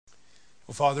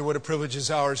Well, Father, what a privilege is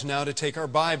ours now to take our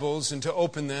Bibles and to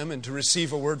open them and to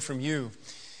receive a word from you.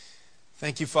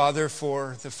 Thank you, Father,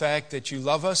 for the fact that you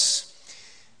love us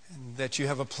and that you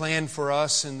have a plan for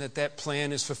us and that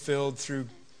plan is fulfilled through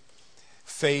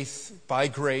faith by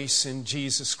grace in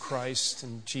Jesus Christ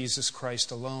and Jesus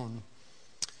Christ alone.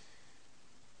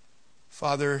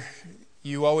 Father,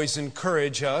 you always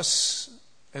encourage us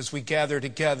as we gather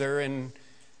together, and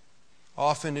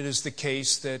often it is the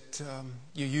case that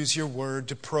you use your word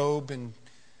to probe and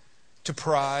to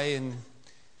pry and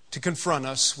to confront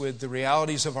us with the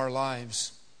realities of our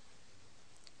lives.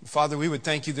 Father, we would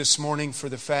thank you this morning for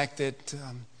the fact that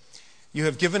you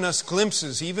have given us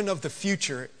glimpses even of the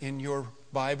future in your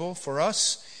Bible for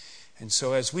us. And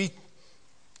so as we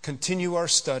continue our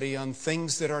study on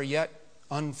things that are yet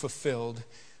unfulfilled,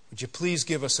 would you please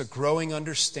give us a growing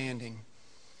understanding,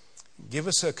 give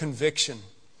us a conviction,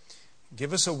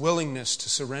 give us a willingness to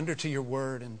surrender to your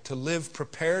word and to live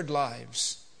prepared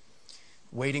lives,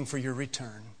 waiting for your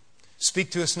return.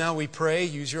 Speak to us now, we pray.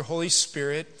 Use your Holy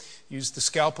Spirit. Use the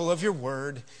scalpel of your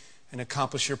word and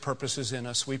accomplish your purposes in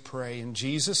us, we pray. In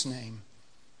Jesus' name,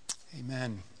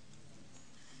 amen.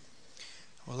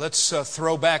 Well, let's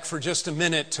throw back for just a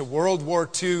minute to World War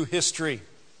II history.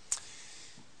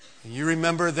 You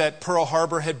remember that Pearl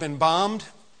Harbor had been bombed.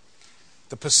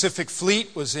 The Pacific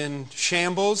Fleet was in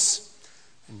shambles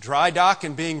and dry dock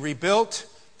and being rebuilt.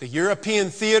 The European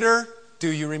theater, do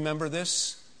you remember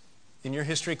this in your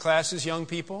history classes, young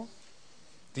people?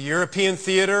 The European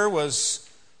theater was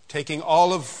taking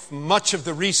much of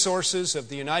the resources of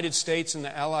the United States and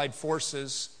the Allied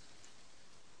forces.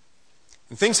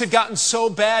 And things had gotten so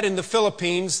bad in the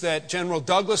Philippines that General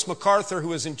Douglas MacArthur, who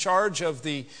was in charge of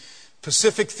the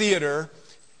Pacific Theater,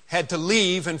 had to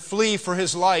leave and flee for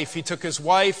his life. He took his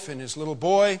wife and his little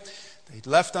boy. They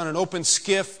left on an open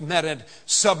skiff, met a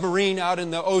submarine out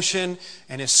in the ocean,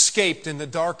 and escaped in the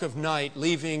dark of night,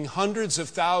 leaving hundreds of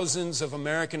thousands of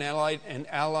American and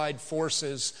Allied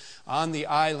forces on the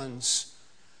islands.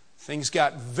 Things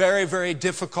got very, very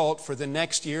difficult for the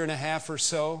next year and a half or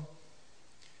so.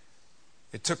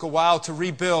 It took a while to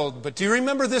rebuild. But do you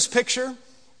remember this picture?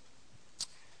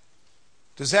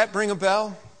 Does that ring a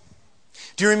bell?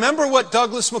 Do you remember what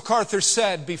Douglas MacArthur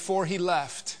said before he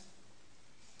left?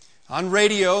 On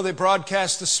radio, they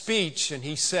broadcast a speech, and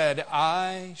he said,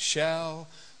 "I shall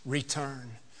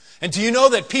return." And do you know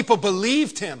that people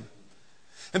believed him?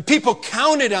 And people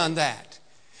counted on that.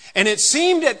 And it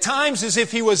seemed at times as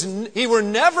if he were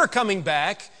never coming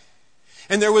back.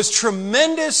 And there was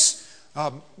tremendous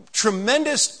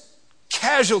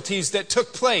casualties that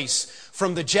took place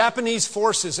from the Japanese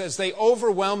forces as they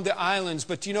overwhelmed the islands.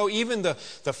 But you know, even the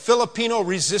Filipino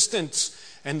resistance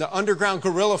and the underground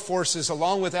guerrilla forces,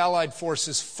 along with Allied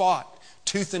forces, fought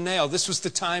tooth and nail. This was the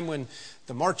time when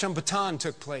the March on Bataan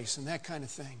took place and that kind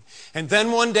of thing. And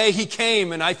then one day he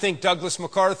came, and I think Douglas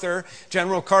MacArthur,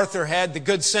 General MacArthur, had the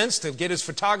good sense to get his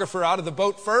photographer out of the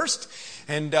boat first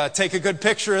and take a good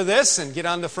picture of this and get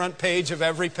on the front page of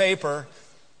every paper.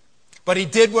 But he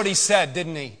did what he said,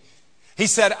 didn't he? He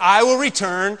said, "I will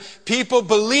return." People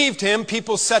believed him.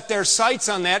 People set their sights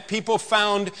on that. People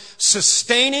found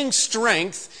sustaining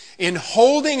strength in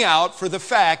holding out for the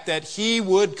fact that he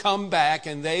would come back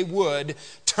and they would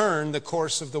turn the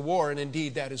course of the war. And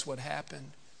indeed, that is what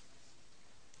happened.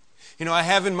 You know, I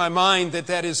have in my mind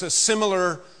that is a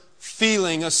similar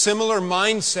feeling, a similar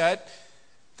mindset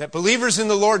that believers in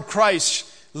the Lord Christ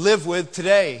live with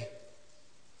today.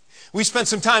 We spent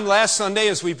some time last Sunday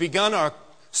as we've begun our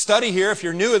study here, if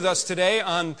you're new with us today,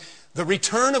 on the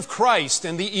return of Christ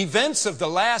and the events of the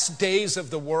last days of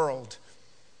the world.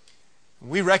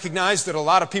 We recognize that a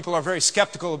lot of people are very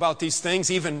skeptical about these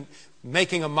things, even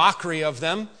making a mockery of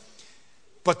them.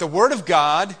 But the Word of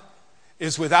God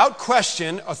is without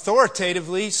question,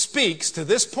 authoritatively speaks to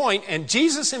this point, and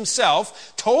Jesus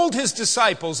himself told his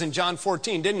disciples in John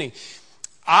 14, didn't he?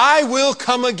 "I will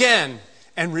come again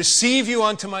and receive you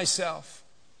unto myself."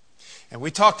 And we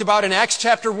talked about in Acts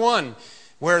chapter 1,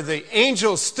 where the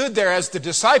angels stood there as the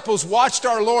disciples watched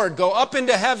our Lord go up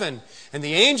into heaven. And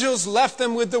the angels left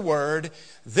them with the word,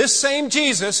 "This same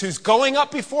Jesus who's going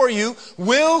up before you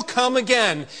will come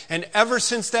again." And ever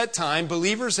since that time,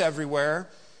 believers everywhere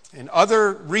and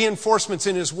other reinforcements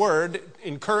in his word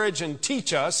encourage and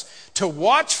teach us to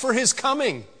watch for his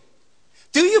coming.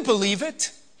 Do you believe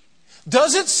it?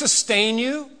 Does it sustain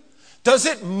you? Does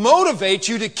it motivate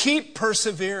you to keep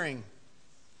persevering?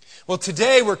 Well,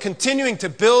 today we're continuing to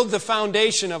build the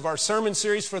foundation of our sermon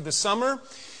series for the summer.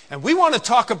 And we want to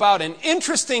talk about an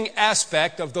interesting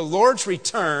aspect of the Lord's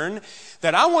return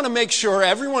that I want to make sure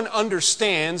everyone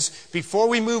understands before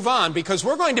we move on, because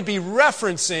we're going to be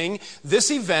referencing this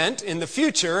event in the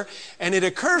future, and it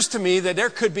occurs to me that there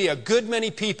could be a good many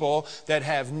people that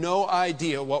have no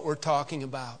idea what we're talking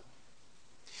about.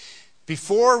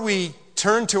 Before we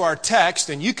turn to our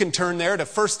text, and you can turn there to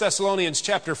 1 Thessalonians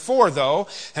chapter 4, though,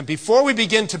 and before we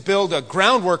begin to build a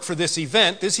groundwork for this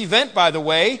event, by the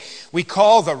way, we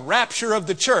call the Rapture of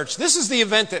the church. This is the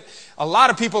event that a lot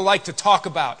of people like to talk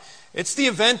about. It's the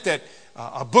event that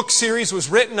a book series was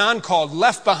written on called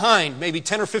Left Behind, maybe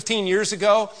 10 or 15 years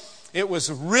ago. It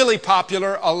was really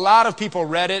popular. A lot of people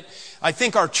read it. I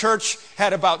think our church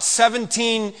had about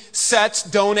 17 sets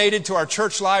donated to our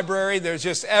church library. There's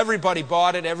just everybody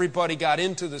bought it. Everybody got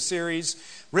into the series,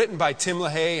 written by Tim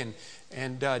LaHaye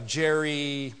and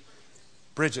Jerry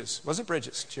Bridges. Was it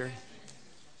Bridges, Jerry?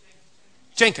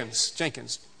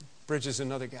 Jenkins. Bridges,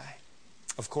 another guy,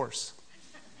 of course.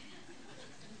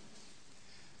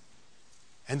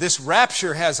 And this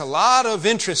rapture has a lot of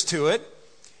interest to it.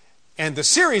 And the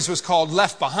series was called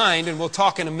Left Behind, and we'll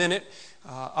talk in a minute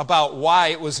about why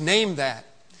it was named that.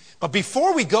 But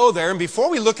before we go there, and before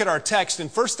we look at our text in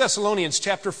 1 Thessalonians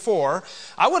chapter 4,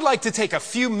 I would like to take a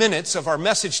few minutes of our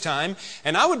message time,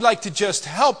 and I would like to just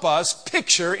help us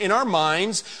picture in our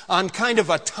minds on kind of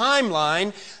a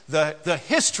timeline the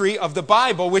history of the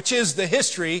Bible, which is the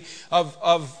history of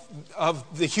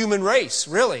the human race,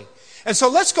 really. And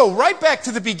so let's go right back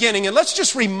to the beginning, and let's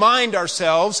just remind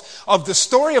ourselves of the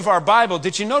story of our Bible.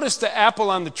 Did you notice the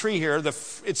apple on the tree here?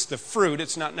 It's the fruit.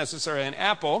 It's not necessarily an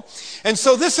apple. And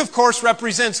so this, of course,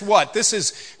 represents what? This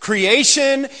is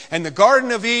creation and the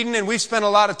Garden of Eden, and we've spent a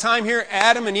lot of time here.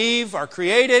 Adam and Eve are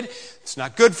created. It's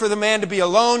not good for the man to be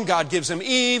alone. God gives him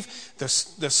Eve. The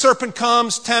serpent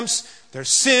comes, tempts. There's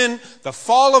sin, the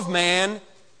fall of man.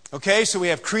 Okay, so we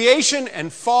have creation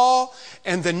and fall,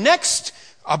 and the next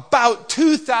about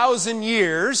 2,000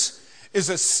 years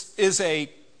is a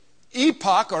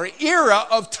epoch or era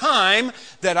of time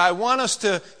that I want us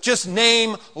to just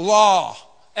name law.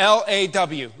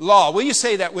 L-A-W. Law. Will you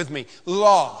say that with me?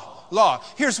 Law. Law.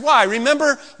 Here's why.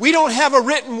 Remember, we don't have a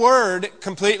written word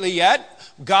completely yet.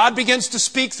 God begins to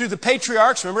speak through the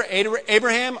patriarchs. Remember,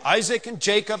 Abraham, Isaac, and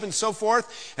Jacob, and so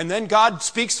forth. And then God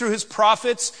speaks through his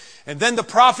prophets. And then the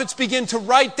prophets begin to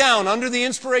write down under the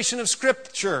inspiration of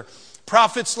Scripture.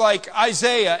 Prophets like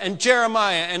Isaiah and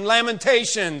Jeremiah and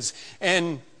Lamentations.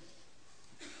 And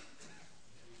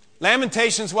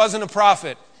Lamentations wasn't a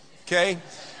prophet, okay?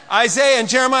 Isaiah and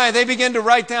Jeremiah, they begin to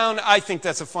write down. I think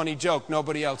that's a funny joke.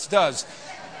 Nobody else does.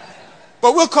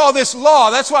 But we'll call this law.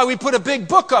 That's why we put a big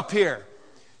book up here.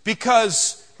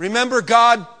 Because, remember,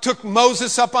 God took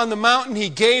Moses up on the mountain. He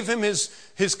gave him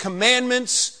his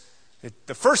commandments.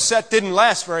 The first set didn't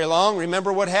last very long.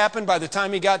 Remember what happened? By the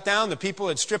time he got down, the people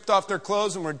had stripped off their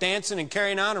clothes and were dancing and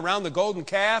carrying on around the golden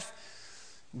calf.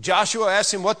 Joshua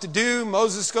asked him what to do.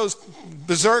 Moses goes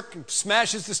berserk and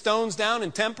smashes the stones down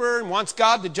in temper and wants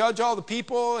God to judge all the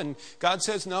people. And God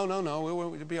says, no, we'll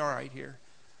be all right here.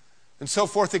 And so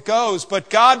forth it goes.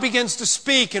 But God begins to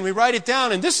speak, and we write it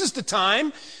down. And this is the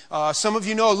time, some of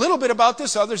you know a little bit about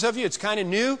this, others of you, it's kind of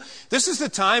new. This is the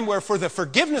time where for the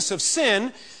forgiveness of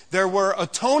sin, there were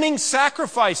atoning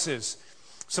sacrifices.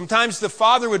 Sometimes the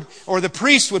father or the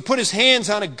priest would put his hands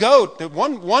on a goat.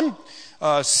 One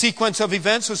sequence of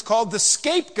events was called the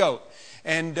scapegoat.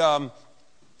 And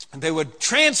they would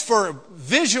transfer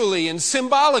visually and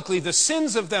symbolically the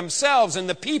sins of themselves and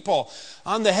the people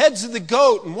on the heads of the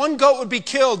goat. And one goat would be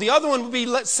killed. The other one would be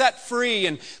set free.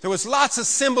 And there was lots of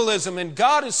symbolism. And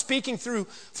God is speaking through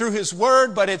His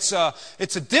Word, but it's a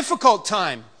difficult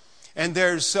time. And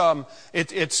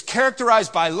it's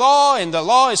characterized by law, and the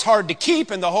law is hard to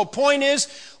keep. And the whole point is,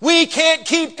 we can't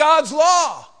keep God's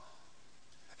law.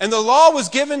 And the law was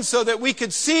given so that we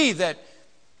could see that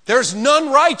there's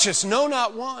none righteous, no,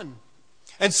 not one.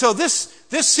 And so this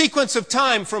sequence of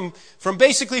time from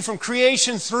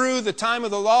creation through the time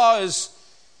of the law is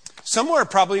somewhere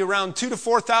probably around 2,000 to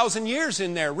 4,000 years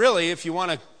in there, really, if you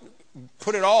want to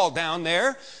put it all down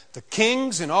there. The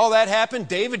kings and all that happened.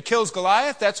 David kills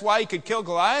Goliath. That's why he could kill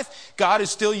Goliath. God is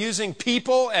still using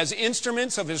people as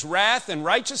instruments of His wrath and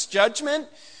righteous judgment.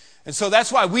 And so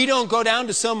that's why we don't go down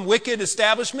to some wicked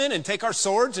establishment and take our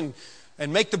swords and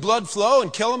make the blood flow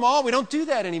and kill them all. We don't do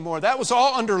that anymore. That was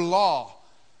all under law.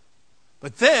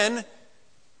 But then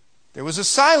there was a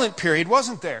silent period,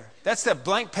 wasn't there? That's that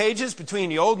blank pages between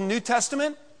the Old and New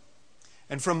Testament.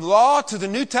 And from law to the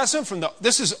New Testament,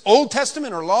 this is Old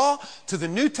Testament or law to the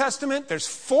New Testament, there's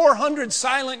 400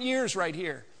 silent years right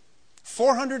here.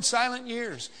 400 silent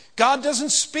years. God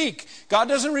doesn't speak. God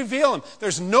doesn't reveal him.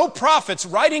 There's no prophets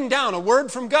writing down a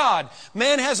word from God.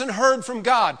 Man hasn't heard from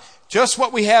God. Just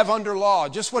what we have under law.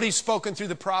 Just what he's spoken through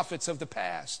the prophets of the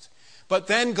past. But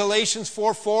then Galatians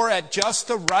 4:4, at just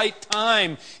the right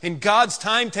time, in God's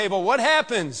timetable, what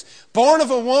happens? Born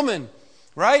of a woman,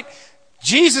 right?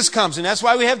 Jesus comes, and that's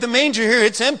why we have the manger here.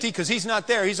 It's empty because he's not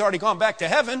there. He's already gone back to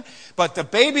heaven. But the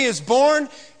baby is born,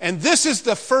 and this is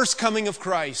the first coming of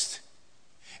Christ.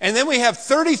 And then we have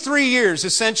 33 years,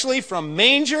 essentially, from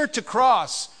manger to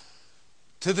cross,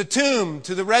 to the tomb,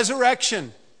 to the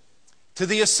resurrection, to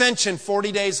the ascension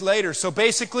 40 days later. So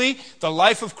basically, the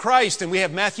life of Christ. And we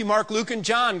have Matthew, Mark, Luke, and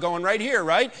John going right here,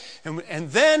 right?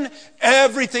 And then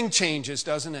everything changes,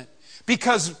 doesn't it?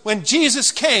 Because when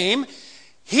Jesus came,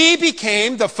 he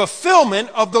became the fulfillment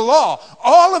of the law.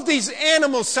 All of these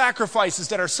animal sacrifices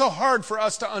that are so hard for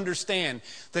us to understand.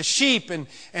 The sheep and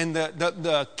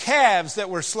the calves that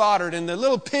were slaughtered and the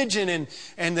little pigeon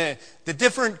and the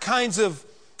different kinds of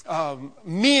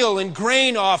meal and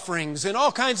grain offerings and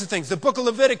all kinds of things. The book of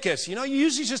Leviticus. You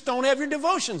usually just don't have your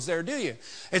devotions there, do you?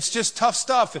 It's just tough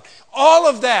stuff. And all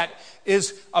of that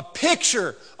is a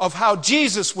picture of how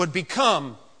Jesus would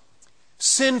become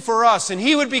sin for us, and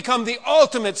he would become the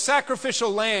ultimate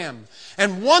sacrificial lamb.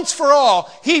 And once for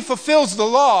all, he fulfills the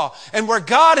law. And where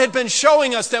God had been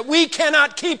showing us that we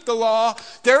cannot keep the law,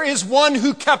 there is one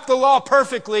who kept the law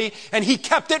perfectly, and he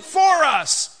kept it for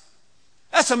us.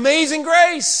 That's amazing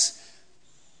grace.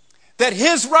 That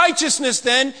his righteousness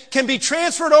then can be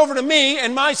transferred over to me,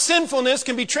 and my sinfulness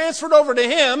can be transferred over to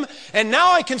him, and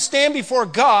now I can stand before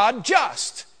God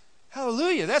just.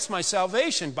 Hallelujah. That's my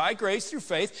salvation by grace through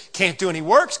faith. Can't do any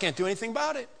works, can't do anything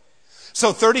about it.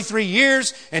 So 33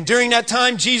 years, and during that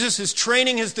time, Jesus is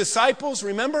training his disciples,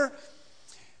 remember?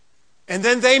 And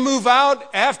then they move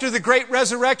out after the great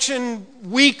resurrection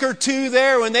week or two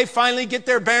there, when they finally get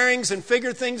their bearings and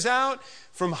figure things out,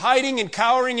 from hiding and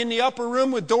cowering in the upper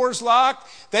room with doors locked,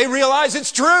 they realize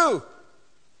it's true.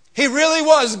 He really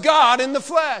was God in the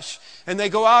flesh. And they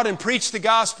go out and preach the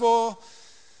gospel.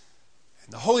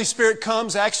 The Holy Spirit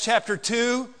comes, Acts chapter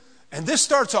 2, and this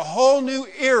starts a whole new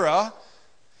era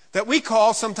that we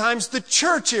call sometimes the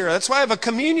church era. That's why I have a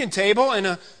communion table and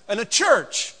a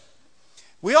church.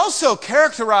 We also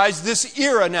characterize this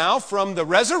era now from the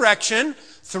resurrection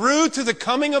through to the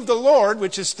coming of the Lord,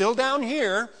 which is still down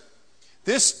here.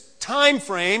 This time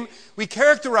frame, we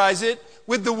characterize it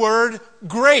with the word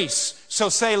grace. So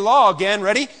say law again,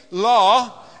 ready?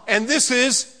 Law, and this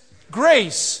is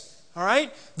grace. All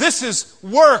right? This is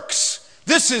works.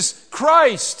 This is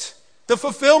Christ, the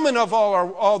fulfillment of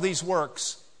all these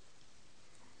works.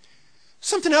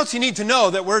 Something else you need to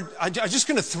know that I'm just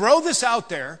going to throw this out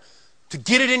there to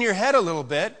get it in your head a little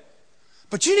bit.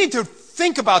 But you need to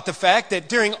think about the fact that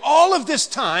during all of this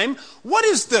time, what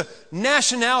is the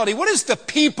nationality? What is the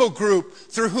people group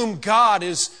through whom God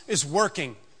is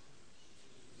working?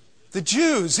 The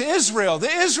Jews, Israel, the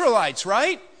Israelites,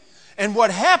 right? And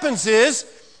what happens is,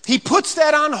 he puts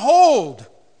that on hold.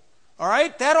 All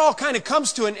right? That all kind of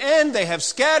comes to an end. They have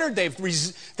scattered.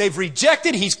 They've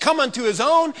rejected. He's come unto his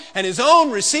own, and his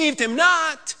own received him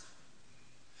not.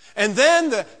 And then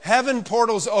the heaven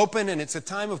portals open, and it's a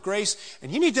time of grace.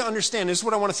 And you need to understand, this is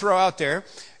what I want to throw out there.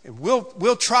 And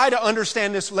we'll try to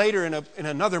understand this later in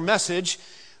another message.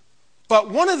 But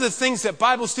one of the things that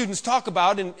Bible students talk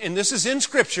about, and this is in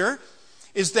Scripture,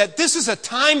 is that this is a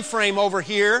time frame over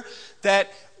here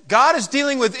that God is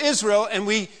dealing with Israel, and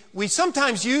we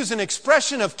sometimes use an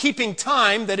expression of keeping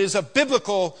time that is a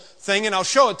biblical thing, and I'll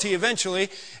show it to you eventually.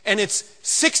 And it's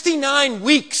 69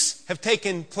 weeks have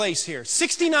taken place here.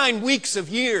 69 weeks of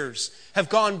years have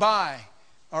gone by.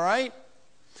 All right?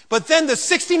 But then the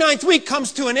 69th week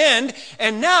comes to an end,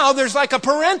 and now there's like a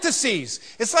parenthesis.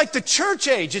 It's like the church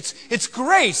age. It's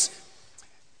grace.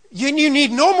 You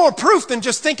need no more proof than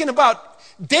just thinking about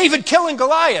David killing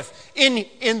Goliath. In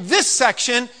this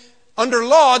section, under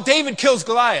law, David kills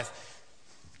Goliath.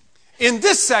 In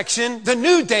this section, the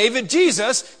new David,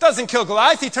 Jesus, doesn't kill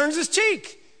Goliath. He turns his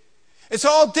cheek. It's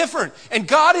all different. And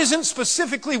God isn't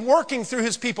specifically working through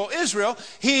his people, Israel.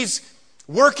 He's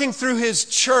working through his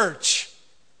church.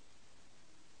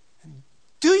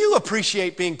 Do you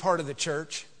appreciate being part of the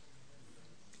church?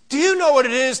 Do you know what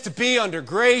it is to be under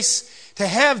grace, to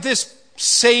have this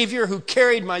Savior who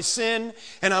carried my sin,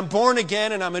 and I'm born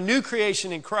again, and I'm a new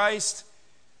creation in Christ?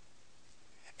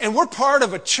 And we're part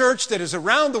of a church that is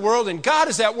around the world, and God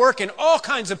is at work in all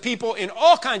kinds of people, in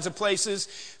all kinds of places.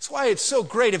 That's why it's so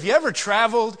great. Have you ever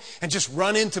traveled and just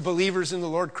run into believers in the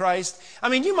Lord Christ? I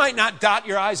mean, you might not dot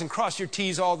your I's and cross your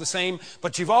T's all the same,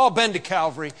 but you've all been to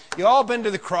Calvary. You've all been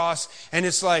to the cross, and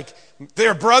it's like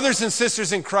they're brothers and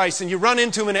sisters in Christ, and you run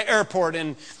into them in an airport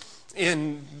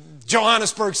in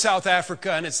Johannesburg, South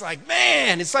Africa, and it's like,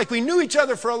 man, it's like we knew each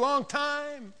other for a long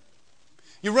time.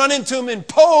 You run into them in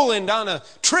Poland on a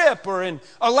trip, or in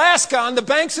Alaska on the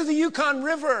banks of the Yukon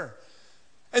River.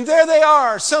 And there they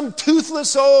are, some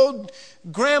toothless old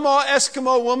grandma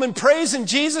Eskimo woman praising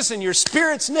Jesus, and your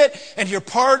spirit's knit, and you're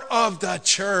part of the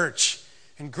church.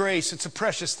 And grace, it's a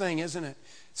precious thing, isn't it?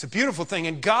 It's a beautiful thing,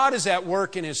 and God is at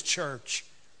work in His church.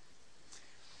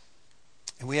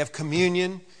 And we have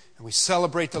communion, and we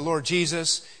celebrate the Lord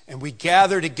Jesus, and we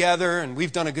gather together, and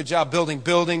we've done a good job building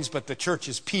buildings, but the church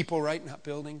is people, right? Not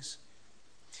buildings.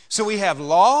 So we have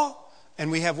law,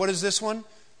 and we have, what is this one?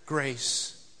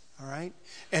 Grace. All right?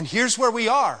 And here's where we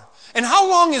are. And how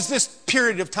long is this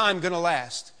period of time going to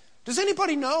last? Does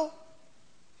anybody know?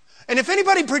 And if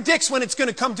anybody predicts when it's going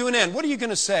to come to an end, what are you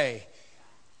going to say?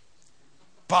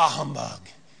 Bah humbug.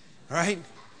 Right?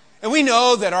 And we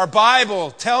know that our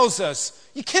Bible tells us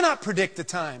you cannot predict the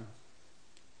time.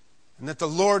 And that the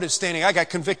Lord is standing. I got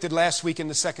convicted last week in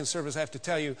the second service. I have to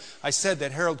tell you, I said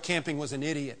that Harold Camping was an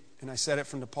idiot. And I said it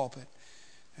from the pulpit.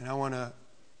 And I want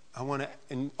to,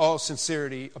 in all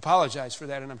sincerity, apologize for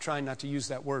that. And I'm trying not to use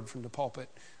that word from the pulpit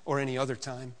or any other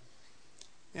time.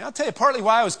 And I'll tell you partly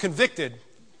why I was convicted.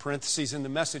 Parentheses in the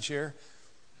message here.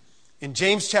 In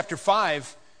James chapter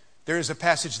 5, there is a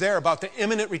passage there about the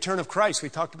imminent return of Christ. We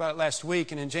talked about it last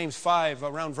week. And in James 5,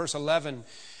 around verse 11,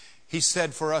 he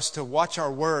said for us to watch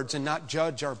our words and not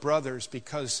judge our brothers,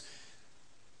 because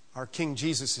our King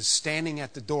Jesus is standing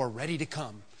at the door ready to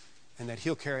come, and that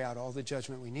He'll carry out all the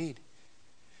judgment we need.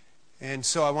 And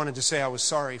so I wanted to say I was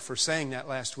sorry for saying that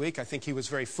last week. I think he was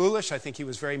very foolish. I think he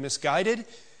was very misguided.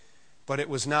 But it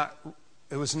was not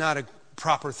a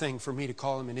proper thing for me to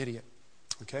call him an idiot.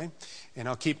 Okay? And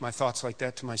I'll keep my thoughts like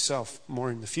that to myself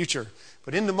more in the future.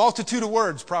 But in the multitude of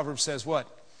words, Proverbs says what?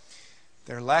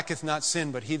 There lacketh not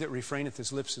sin, but he that refraineth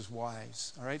his lips is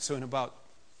wise. All right? So in about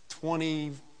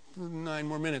 29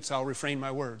 more minutes, I'll refrain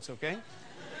my words, okay?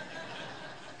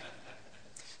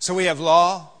 So we have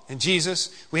law and Jesus.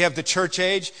 We have the church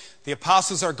age. The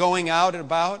apostles are going out and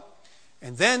about.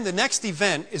 And then the next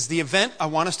event is the event I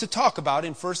want us to talk about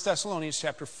in 1 Thessalonians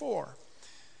chapter 4.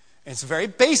 And it's very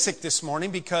basic this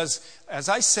morning because, as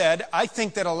I said, I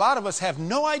think that a lot of us have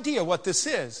no idea what this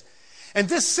is. And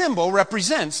this symbol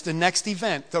represents the next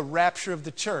event, the rapture of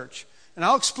the church. And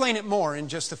I'll explain it more in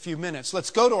just a few minutes.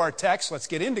 Let's go to our text. Let's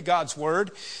get into God's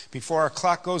Word before our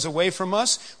clock goes away from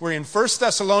us. We're in 1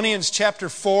 Thessalonians chapter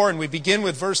 4, and we begin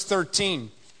with verse 13.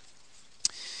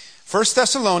 1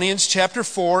 Thessalonians chapter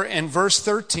 4 and verse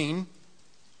 13.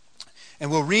 And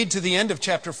we'll read to the end of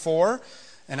chapter 4.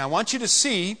 And I want you to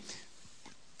see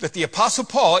that the Apostle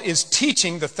Paul is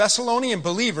teaching the Thessalonian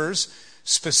believers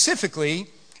specifically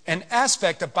an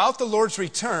aspect about the Lord's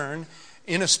return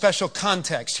in a special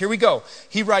context. Here we go.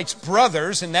 He writes,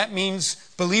 brothers, and that means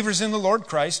believers in the Lord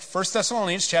Christ. 1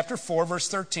 Thessalonians chapter 4, verse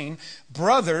 13.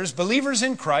 Brothers, believers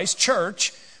in Christ,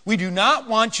 church, we do not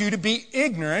want you to be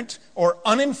ignorant or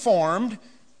uninformed.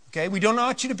 Okay, we don't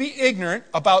want you to be ignorant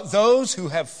about those who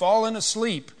have fallen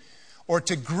asleep, or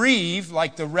to grieve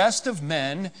like the rest of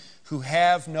men who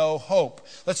have no hope.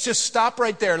 Let's just stop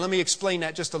right there. Let me explain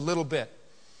that just a little bit.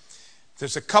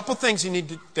 There's a couple things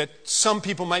that some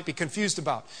people might be confused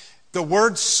about. The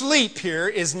word sleep here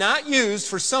is not used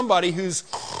for somebody who's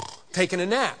taken a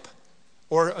nap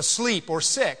or asleep or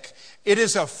sick. It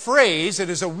is a phrase, it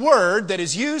is a word that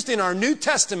is used in our New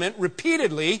Testament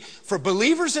repeatedly for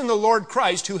believers in the Lord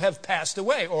Christ who have passed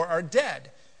away or are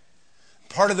dead.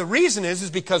 Part of the reason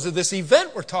is because of this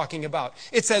event we're talking about.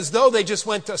 It's as though they just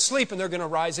went to sleep and they're going to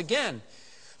rise again.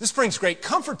 This brings great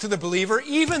comfort to the believer,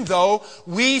 even though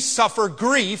we suffer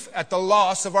grief at the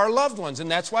loss of our loved ones. And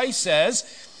that's why he says,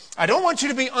 I don't want you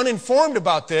to be uninformed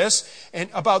about this and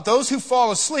about those who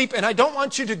fall asleep, and I don't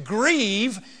want you to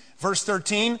grieve, verse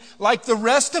 13, like the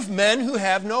rest of men who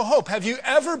have no hope. Have you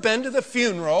ever been to the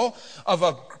funeral of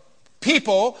a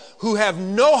people who have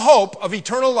no hope of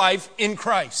eternal life in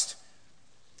Christ?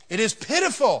 It is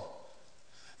pitiful.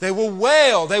 They will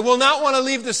wail. They will not want to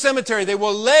leave the cemetery. They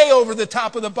will lay over the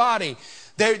top of the body.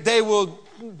 They will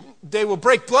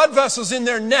break blood vessels in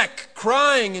their neck,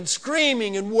 crying and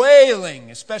screaming and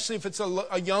wailing, especially if it's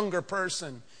a younger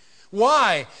person.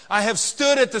 Why? I have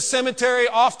stood at the cemetery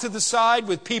off to the side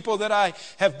with people that I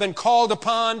have been called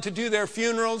upon to do their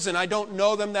funerals, and I don't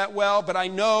know them that well, but I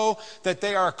know that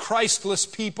they are Christless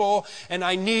people, and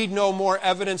I need no more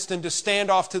evidence than to stand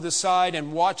off to the side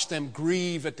and watch them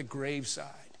grieve at the graveside.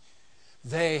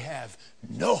 They have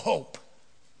no hope.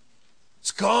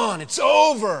 It's gone. It's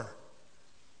over.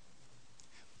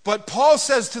 But Paul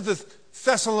says to the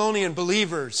Thessalonian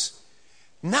believers,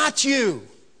 not you.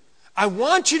 I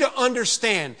want you to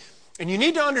understand, and you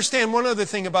need to understand one other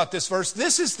thing about this verse.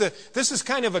 This is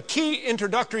kind of a key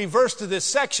introductory verse to this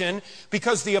section,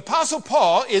 because the Apostle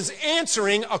Paul is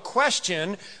answering a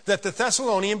question that the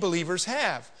Thessalonian believers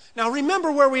have. Now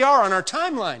remember where we are on our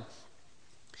timeline.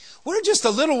 We're just a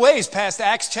little ways past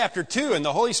Acts chapter 2, and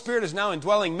the Holy Spirit is now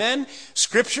indwelling men.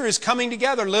 Scripture is coming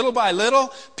together little by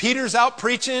little. Peter's out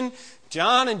preaching.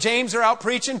 John and James are out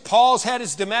preaching. Paul's had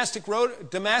his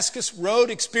Damascus Road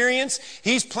experience.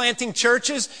 He's planting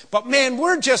churches. But man,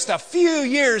 we're just a few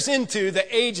years into the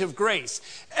age of grace.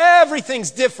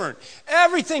 Everything's different.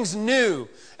 Everything's new.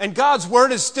 And God's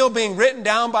Word is still being written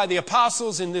down by the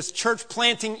apostles in this church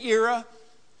planting era.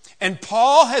 And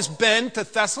Paul has been to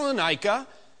Thessalonica,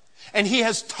 and he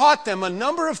has taught them a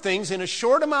number of things in a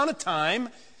short amount of time.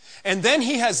 And then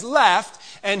he has left,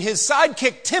 and his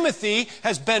sidekick Timothy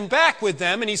has been back with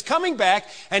them, and he's coming back,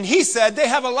 and he said they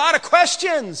have a lot of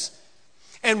questions.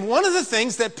 And one of the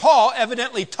things that Paul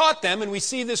evidently taught them, and we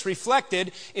see this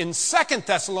reflected in 2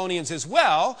 Thessalonians as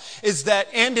well, is that,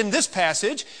 and in this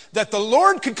passage, that the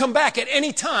Lord could come back at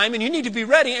any time, and you need to be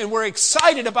ready, and we're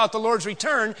excited about the Lord's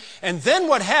return. And then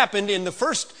what happened in the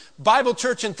first Bible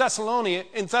church in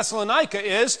Thessalonica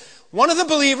is one of the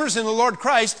believers in the Lord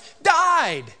Christ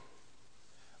died.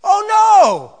 Oh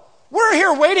no! We're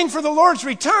here waiting for the Lord's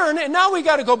return, and now we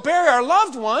got to go bury our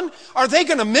loved one. Are they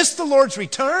going to miss the Lord's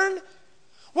return?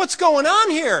 What's going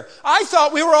on here? I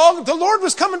thought the Lord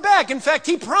was coming back. In fact,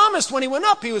 He promised when He went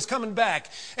up He was coming back.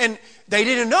 And they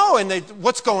didn't know,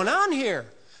 what's going on here?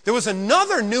 There was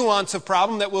another nuance of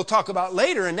problem that we'll talk about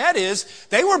later, and that is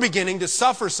they were beginning to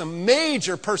suffer some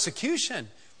major persecution.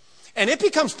 And it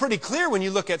becomes pretty clear when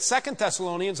you look at 2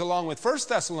 Thessalonians along with 1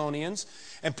 Thessalonians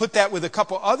and put that with a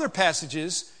couple other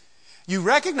passages. You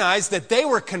recognize that they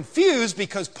were confused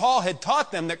because Paul had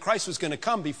taught them that Christ was going to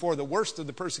come before the worst of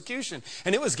the persecution.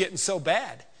 And it was getting so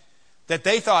bad that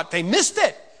they thought they missed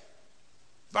it.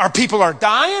 Our people are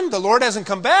dying. The Lord hasn't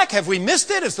come back. Have we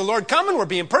missed it? Is the Lord coming? We're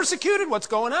being persecuted. What's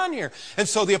going on here? And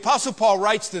so the Apostle Paul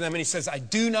writes to them and he says, I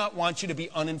do not want you to be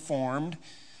uninformed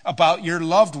about your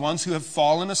loved ones who have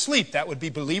fallen asleep. That would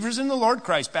be believers in the Lord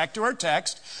Christ, back to our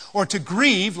text, or to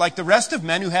grieve like the rest of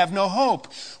men who have no hope.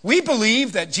 We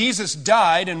believe that Jesus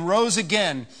died and rose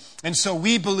again, and so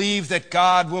we believe that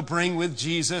God will bring with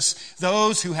Jesus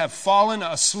those who have fallen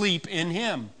asleep in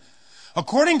Him.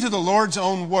 According to the Lord's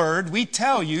own word, we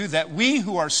tell you that we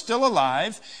who are still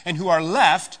alive and who are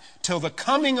left till the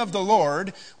coming of the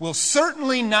Lord will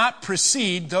certainly not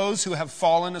precede those who have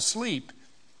fallen asleep.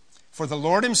 For the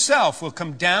Lord Himself will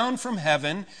come down from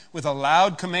heaven with a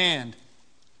loud command,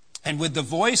 and with the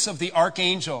voice of the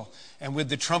archangel, and with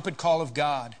the trumpet call of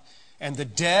God, and the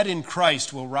dead in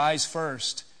Christ will rise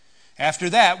first. After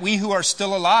that, we who are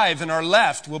still alive and are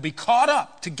left will be caught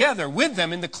up together with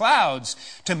them in the clouds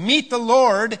to meet the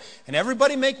Lord. And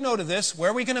everybody make note of this.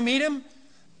 Where are we going to meet Him?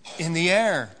 In the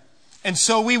air. And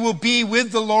so we will be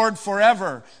with the Lord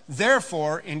forever.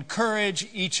 Therefore, encourage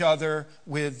each other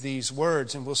with these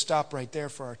words. And we'll stop right there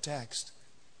for our text.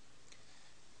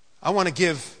 I want to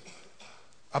give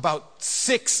about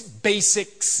 6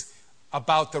 basics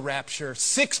about the rapture.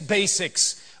 6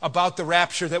 basics about the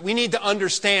rapture that we need to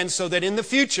understand so that in the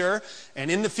future,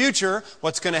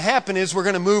 what's going to happen is we're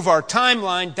going to move our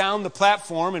timeline down the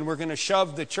platform and we're going to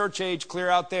shove the church age clear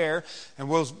out there and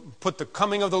we'll put the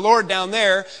coming of the Lord down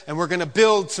there and we're going to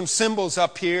build some symbols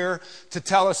up here to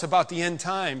tell us about the end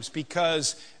times,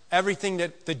 because everything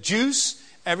that the juice,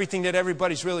 everything that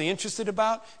everybody's really interested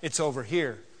about, it's over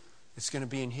here. It's going to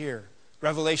be in here.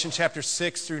 Revelation chapter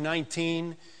 6 through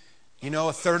 19,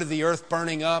 a third of the earth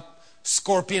burning up.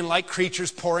 Scorpion-like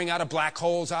creatures pouring out of black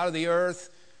holes out of the earth.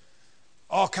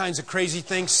 All kinds of crazy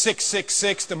things.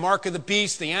 666, the mark of the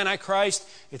beast, the Antichrist.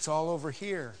 It's all over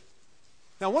here.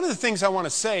 Now, one of the things I want to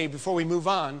say before we move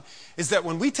on is that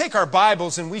when we take our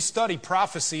Bibles and we study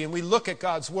prophecy and we look at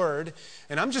God's Word,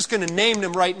 and I'm just going to name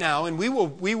them right now, and we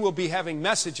will be having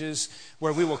messages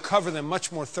where we will cover them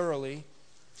much more thoroughly.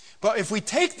 But if we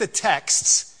take the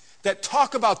texts that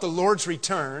talk about the Lord's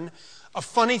return, a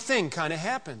funny thing kind of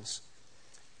happens.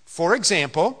 For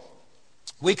example,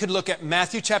 We could look at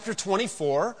Matthew chapter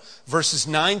 24, verses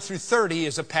 9 through 30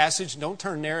 is a passage. Don't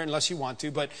turn there unless you want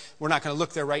to, but we're not going to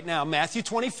look there right now. Matthew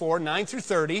 24, 9 through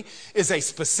 30 is a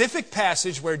specific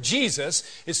passage where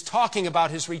Jesus is talking about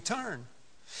his return.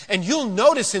 And you'll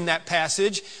notice in that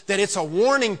passage that it's a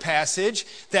warning passage,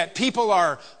 that people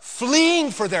are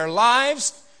fleeing for their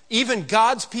lives, even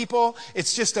God's people.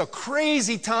 It's just a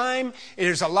crazy time.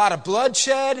 There's a lot of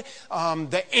bloodshed.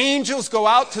 The angels go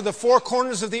out to the four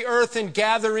corners of the earth and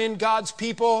gather in God's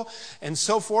people and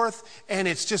so forth. And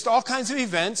it's just all kinds of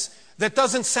events that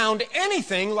doesn't sound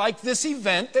anything like this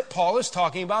event that Paul is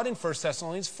talking about in 1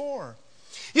 Thessalonians 4.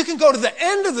 You can go to the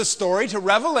end of the story, to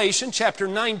Revelation chapter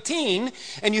 19,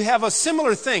 and you have a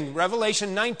similar thing.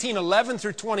 Revelation 19, 11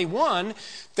 through 21,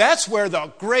 that's where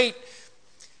the great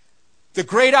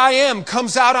I Am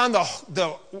comes out on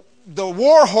the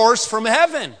war horse from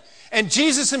heaven. And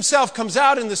Jesus himself comes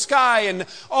out in the sky, and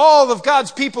all of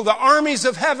God's people, the armies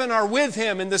of heaven, are with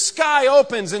him. And the sky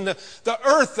opens, and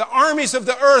the armies of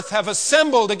the earth have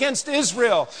assembled against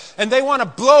Israel. And they want to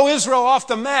blow Israel off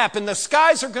the map. And the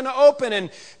skies are going to open, and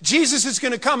Jesus is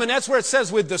going to come. And that's where it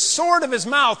says, with the sword of his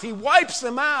mouth, he wipes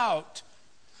them out.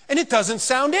 And it doesn't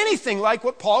sound anything like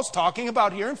what Paul's talking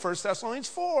about here in 1 Thessalonians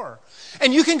 4.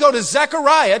 And you can go to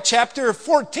Zechariah chapter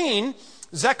 14,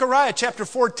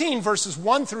 verses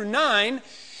 1 through 9,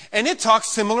 and it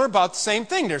talks similar about the same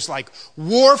thing. There's like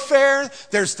warfare,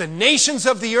 there's the nations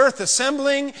of the earth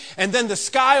assembling, and then the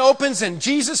sky opens and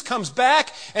Jesus comes back,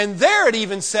 and there it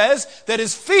even says that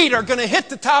his feet are going to hit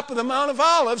the top of the Mount of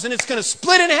Olives, and it's going to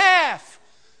split in half.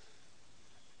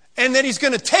 And that he's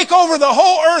going to take over the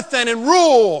whole earth then and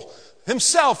rule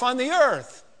himself on the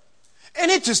earth. And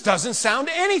it just doesn't sound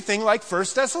anything like 1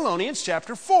 Thessalonians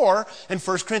chapter 4 and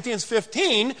 1 Corinthians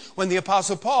 15 when the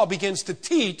Apostle Paul begins to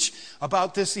teach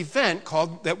about this event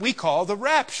that we call the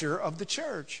rapture of the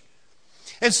church.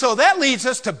 And so that leads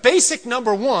us to basic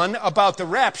number one about the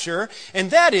rapture,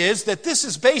 and that is that this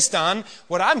is based on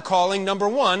what I'm calling, number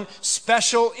one,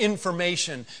 special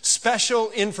information.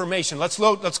 Special information. Let's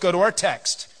go to our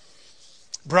text.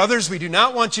 Brothers, we do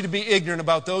not want you to be ignorant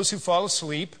about those who fall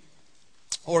asleep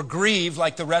or grieve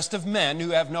like the rest of men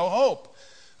who have no hope.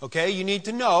 Okay, you need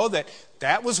to know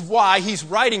that was why he's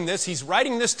writing this. He's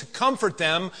writing this to comfort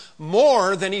them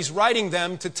more than he's writing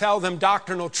them to tell them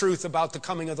doctrinal truth about the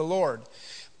coming of the Lord.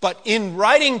 But in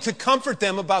writing to comfort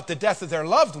them about the death of their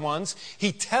loved ones,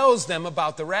 he tells them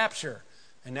about the rapture.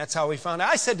 And that's how we found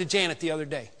out. I said to Janet the other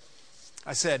day,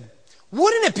 I said,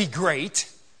 wouldn't it be great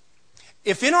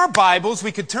if in our Bibles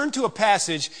we could turn to a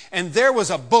passage and there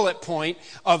was a bullet point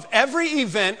of every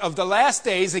event of the last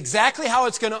days, exactly how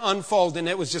it's going to unfold, and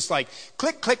it was just like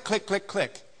click, click, click, click,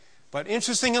 click. But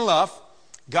interesting enough,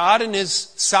 God in his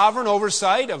sovereign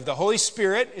oversight of the Holy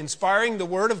Spirit inspiring the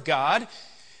Word of God,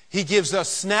 he gives us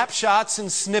snapshots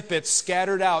and snippets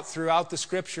scattered out throughout the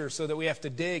Scripture so that we have to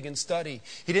dig and study.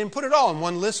 He didn't put it all in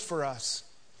one list for us.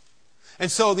 And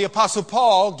so the Apostle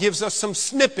Paul gives us some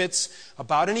snippets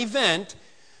about an event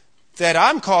that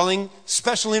I'm calling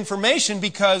special information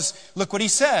because look what he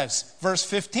says, verse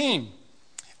 15.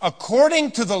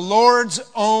 According to the Lord's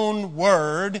own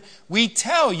word, we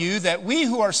tell you that we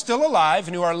who are still alive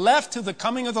and who are left to the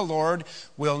coming of the Lord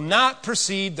will not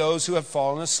precede those who have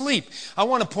fallen asleep. I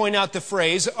want to point out the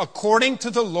phrase, according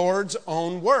to the Lord's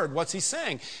own word. What's he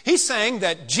saying? He's saying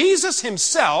that Jesus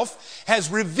himself has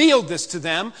revealed this to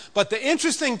them, but the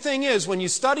interesting thing is when you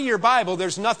study your Bible,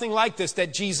 there's nothing like this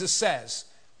that Jesus says.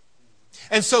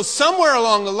 And so somewhere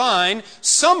along the line,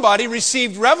 somebody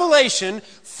received revelation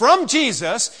from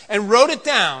Jesus and wrote it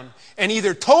down and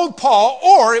either told Paul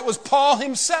or it was Paul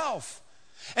himself.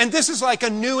 And this is like a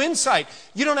new insight.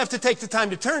 You don't have to take the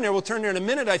time to turn there. We'll turn there in a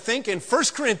minute, I think. In 1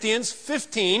 Corinthians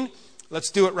 15,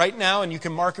 let's do it right now and you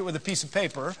can mark it with a piece of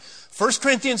paper. 1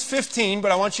 Corinthians 15,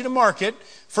 but I want you to mark it.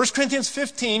 1 Corinthians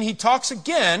 15, he talks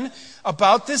again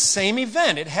about this same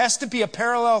event. It has to be a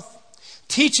parallel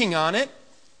teaching on it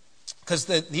because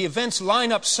the events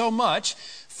line up so much.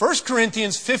 1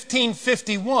 Corinthians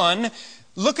 15:51,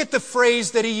 look at the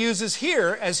phrase that he uses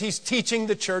here as he's teaching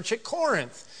the church at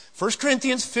Corinth. 1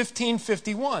 Corinthians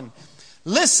 15:51.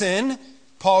 Listen,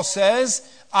 Paul says,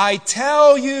 I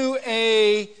tell you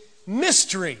a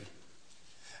mystery.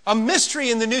 A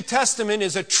mystery in the New Testament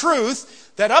is a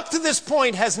truth that up to this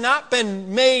point has not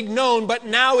been made known, but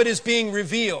now it is being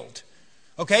revealed.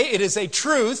 Okay, it is a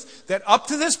truth that up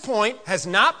to this point has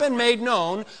not been made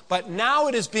known, but now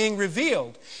it is being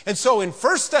revealed. And so in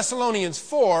 1 Thessalonians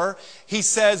 4, he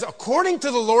says, according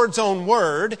to the Lord's own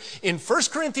word, in 1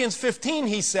 Corinthians 15,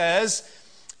 he says,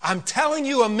 I'm telling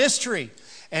you a mystery.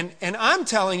 And I'm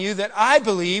telling you that I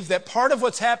believe that part of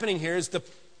what's happening here is the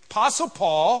Apostle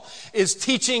Paul is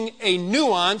teaching a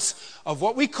nuance of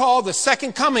what we call the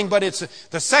second coming, but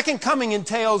the second coming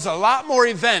entails a lot more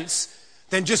events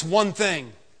than just one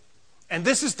thing. And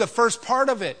this is the first part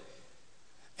of it.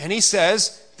 And he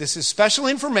says, this is special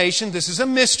information, this is a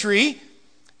mystery.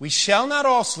 We shall not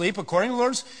all sleep, according to the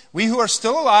Lord's. We who are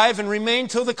still alive and remain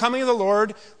till the coming of the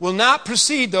Lord will not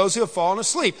precede those who have fallen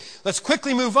asleep. Let's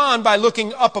quickly move on by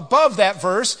looking up above that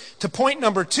verse to point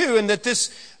number 2, and that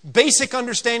this basic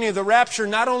understanding of the rapture,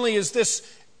 not only is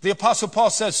this, the Apostle Paul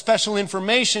says, special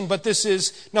information, but this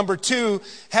is, number 2,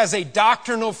 has a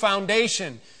doctrinal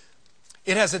foundation.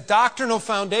 It has a doctrinal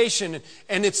foundation,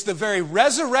 and it's the very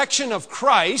resurrection of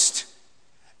Christ.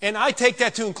 And I take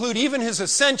that to include even his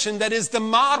ascension, that is the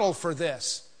model for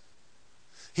this.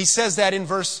 He says that in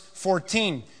verse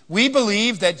 14. We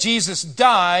believe that Jesus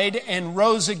died and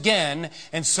rose again,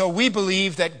 and so we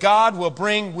believe that God will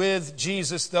bring with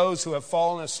Jesus those who have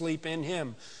fallen asleep in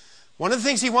him. One of the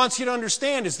things he wants you to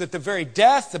understand is that the very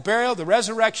death, the burial, the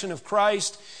resurrection of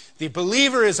Christ, the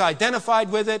believer is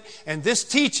identified with it, and this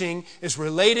teaching is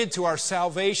related to our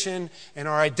salvation and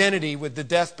our identity with the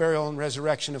death, burial, and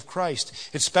resurrection of Christ.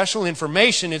 It's special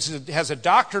information. It has a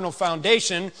doctrinal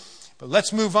foundation. But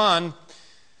let's move on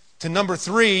to number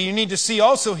 3. You need to see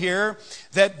also here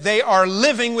that they are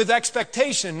living with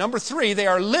expectation. Number 3, they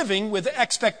are living with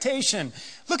expectation.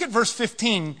 Look at verse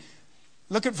 15.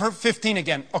 Look at verse 15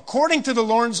 again. According to the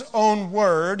Lord's own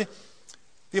word,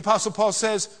 the Apostle Paul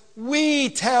says, we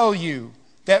tell you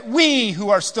that we who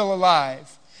are still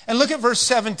alive. And look at verse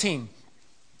 17.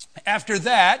 After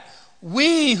that,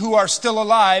 we who are still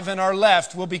alive and are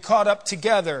left will be caught up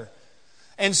together.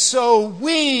 And so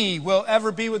we will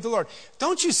ever be with the Lord.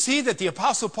 Don't you see that the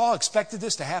Apostle Paul expected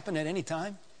this to happen at any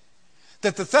time?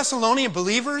 That the Thessalonian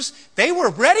believers, they were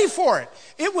ready for it.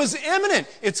 It was imminent.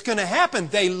 It's going to happen.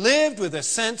 They lived with a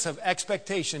sense of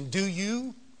expectation. Do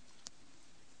you?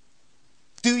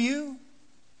 Do you?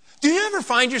 Do you ever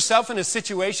find yourself in a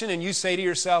situation and you say to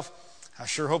yourself, I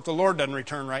sure hope the Lord doesn't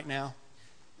return right now?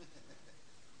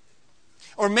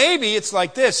 Or maybe it's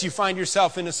like this. You find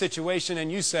yourself in a situation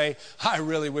and you say, I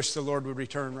really wish the Lord would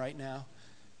return right now.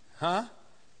 Huh?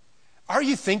 Are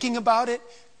you thinking about it?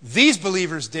 These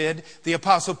believers did. The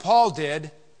Apostle Paul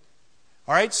did.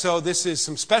 All right, so this is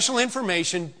some special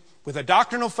information with a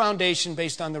doctrinal foundation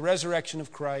based on the resurrection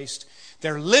of Christ.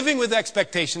 They're living with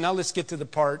expectation. Now let's get to the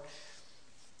part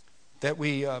that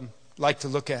we like to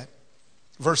look at.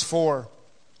 Verse 4.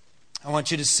 I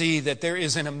want you to see that there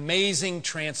is an amazing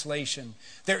translation.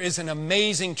 There is an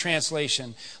amazing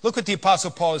translation. Look what the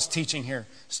Apostle Paul is teaching here,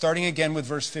 starting again with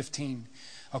verse 15.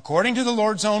 According to the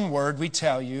Lord's own word, we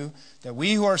tell you that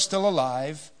we who are still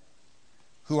alive,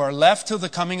 who are left till the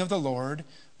coming of the Lord,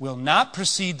 will not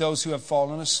precede those who have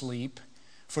fallen asleep.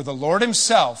 For the Lord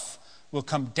himself will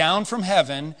come down from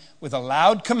heaven with a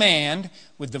loud command,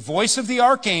 with the voice of the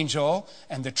archangel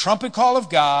and the trumpet call of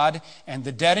God, and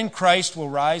the dead in Christ will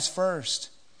rise first.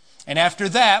 And after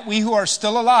that, we who are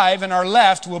still alive and are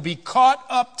left will be caught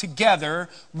up together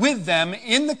with them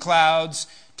in the clouds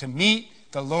to meet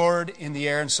the Lord in the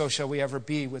air, and so shall we ever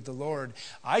be with the Lord.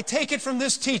 I take it from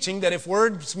this teaching that if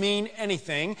words mean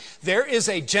anything, there is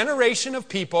a generation of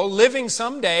people living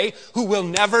someday who will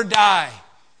never die.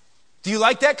 Do you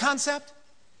like that concept?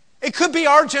 It could be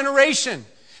our generation,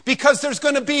 because there's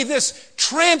going to be this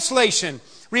translation.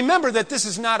 Remember that this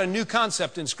is not a new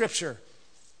concept in Scripture.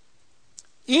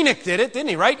 Enoch did it, didn't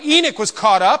he, right? Enoch was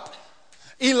caught up.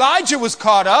 Elijah was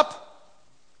caught up.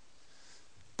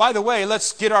 By the way,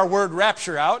 let's get our word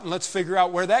rapture out and let's figure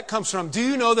out where that comes from. Do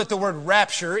you know that the word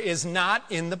rapture is not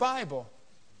in the Bible?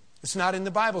 It's not in the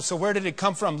Bible. So where did it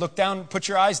come from? Look down, put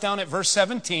your eyes down at verse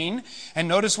 17 and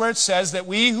notice where it says that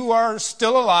we who are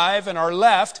still alive and are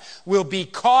left will be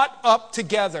caught up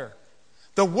together.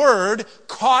 The word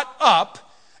caught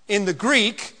up in the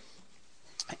Greek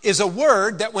is a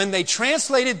word that when they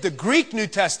translated the Greek New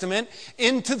Testament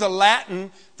into the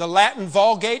Latin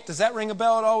Vulgate, does that ring a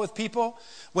bell at all with people?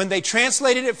 When they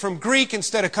translated it from Greek,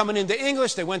 instead of coming into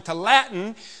English, they went to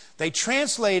Latin. They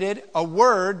translated a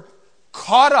word,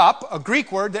 caught up, a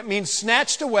Greek word that means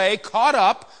snatched away, caught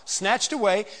up, snatched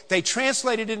away. They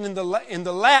translated it in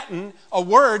the Latin, a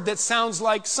word that sounds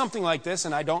like something like this,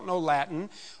 and I don't know Latin,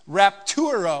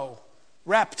 rapturo,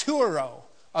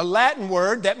 a Latin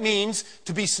word that means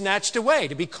to be snatched away,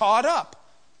 to be caught up.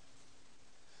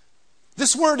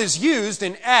 This word is used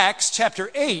in Acts chapter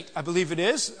 8, I believe it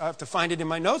is. I have to find it in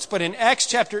my notes. But in Acts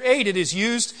chapter 8, it is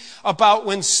used about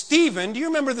when Stephen, do you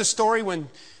remember the story when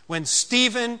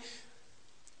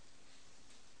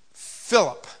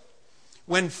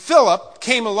when Philip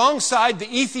came alongside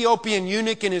the Ethiopian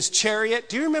eunuch in his chariot.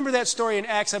 Do you remember that story in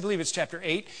Acts? I believe it's chapter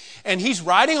 8. And he's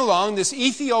riding along. This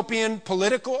Ethiopian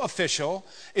political official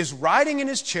is riding in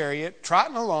his chariot,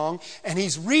 trotting along, and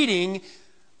he's reading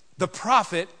the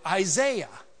prophet Isaiah.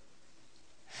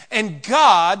 And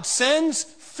God sends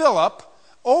Philip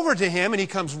over to him, and he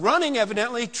comes running,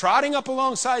 evidently, trotting up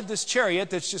alongside this chariot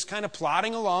that's just kind of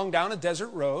plodding along down a desert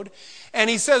road. And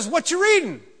he says, "What you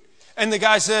reading?" And the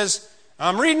guy says,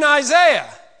 "I'm reading Isaiah."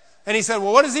 And he said,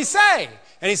 "Well, what does he say?"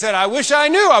 And he said, "I wish I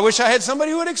knew. I wish I had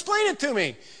somebody who would explain it to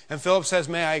me." And Philip says,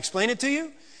 "May I explain it to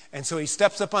you?" And so he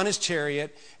steps up on his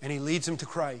chariot and he leads him to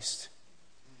Christ.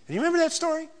 And you remember that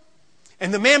story?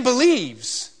 And the man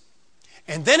believes.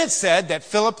 And then it said that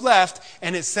Philip left,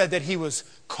 and it said that he was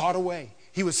caught away.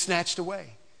 He was snatched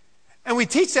away. And we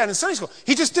teach that in Sunday school.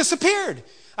 He just disappeared.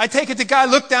 I take it the guy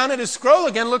looked down at his scroll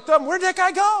again, looked up, where'd that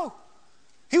guy go?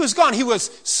 He was gone. He was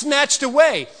snatched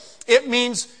away. It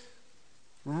means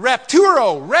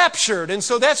rapturo, raptured. And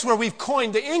so that's where we've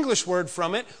coined the English word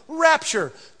from it,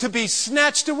 rapture, to be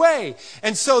snatched away.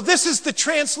 And so this is the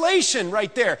translation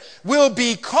right there. We'll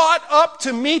be caught up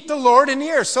to meet the Lord in the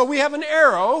air. So we have an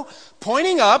arrow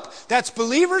pointing up. That's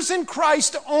believers in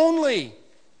Christ only.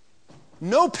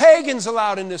 No pagans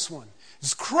allowed in this one.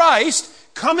 It's Christ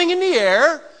coming in the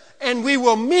air, and we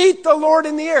will meet the Lord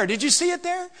in the air. Did you see it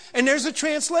there? And there's a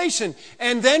translation.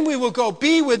 And then we will go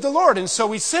be with the Lord. And so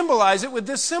we symbolize it with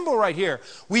this symbol right here.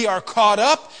 We are caught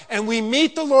up and we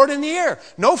meet the Lord in the air.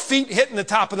 No feet hitting the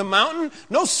top of the mountain.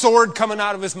 No sword coming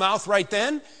out of his mouth right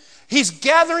then. He's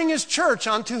gathering his church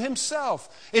unto himself.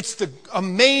 It's the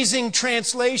amazing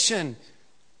translation.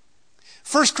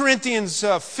 1 Corinthians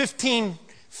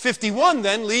 15:51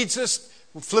 then leads us.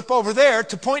 We'll flip over there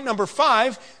to point number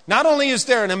 5. Not only is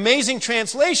there an amazing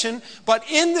translation, but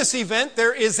in this event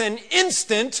there is an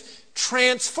instant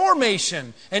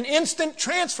transformation. An instant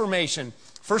transformation.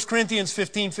 1 Corinthians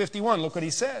 15:51, look what he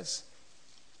says.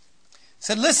 He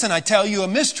said, "Listen, I tell you a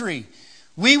mystery.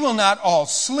 We will not all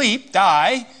sleep,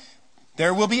 die.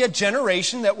 There will be a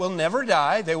generation that will never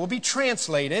die. They will be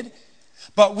translated.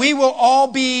 But we will all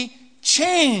be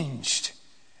changed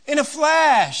in a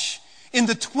flash, in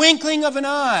the twinkling of an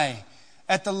eye,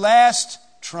 at the last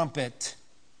trumpet."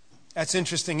 That's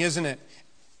interesting, isn't it?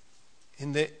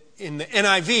 In the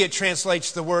NIV, it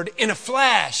translates the word "in a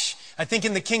flash." I think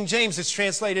in the King James, it's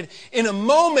translated "in a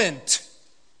moment."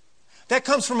 That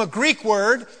comes from a Greek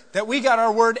word that we got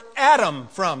our word atom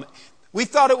from. We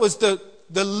thought it was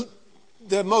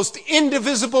the most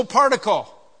indivisible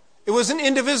particle. It wasn't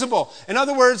indivisible. In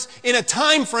other words, in a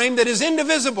time frame that is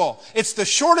indivisible. It's the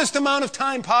shortest amount of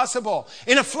time possible.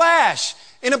 In a flash,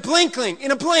 in a blink,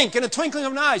 in a twinkling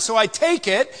of an eye. So I take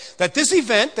it that this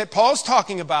event that Paul's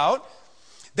talking about,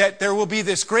 that there will be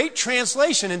this great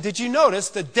translation. And did you notice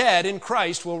the dead in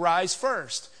Christ will rise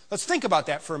first? Let's think about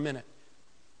that for a minute.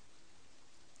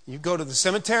 You go to the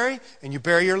cemetery and you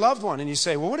bury your loved one and you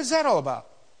say, well, what is that all about?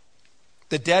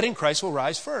 The dead in Christ will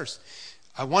rise first.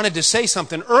 I wanted to say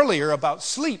something earlier about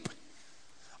sleep.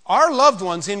 Our loved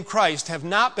ones in Christ have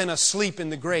not been asleep in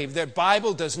the grave. The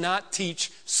Bible does not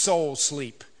teach soul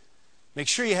sleep. Make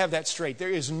sure you have that straight. There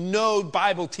is no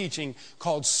Bible teaching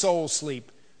called soul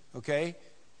sleep. Okay?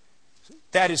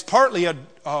 That is partly a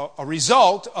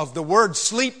result of the word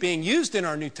sleep being used in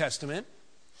our New Testament.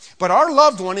 But our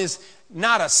loved one is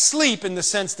not asleep in the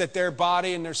sense that their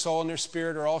body and their soul and their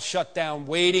spirit are all shut down,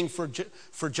 waiting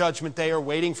for Judgment Day or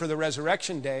waiting for the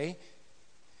resurrection day.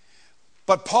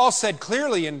 But Paul said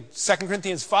clearly in 2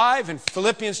 Corinthians 5 and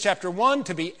Philippians chapter 1,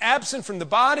 to be absent from the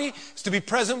body is to be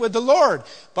present with the Lord.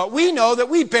 But we know that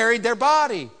we buried their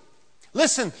body.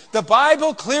 Listen, the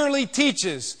Bible clearly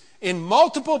teaches in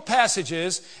multiple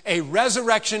passages a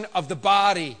resurrection of the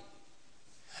body.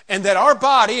 And that our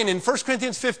body, and in 1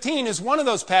 Corinthians 15 is one of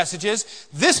those passages,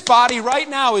 this body right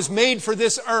now is made for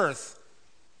this earth.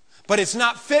 But it's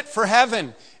not fit for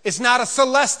heaven. It's not a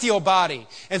celestial body.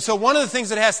 And so one of the things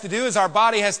that has to do is our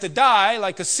body has to die,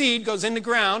 like a seed goes in the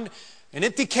ground, and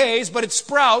it decays, but it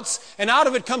sprouts, and out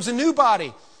of it comes a new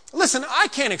body. Listen, I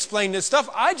can't explain this stuff.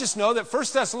 I just know that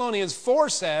 1 Thessalonians 4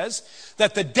 says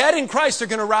that the dead in Christ are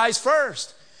going to rise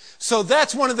first. So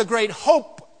that's one of the great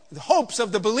hopes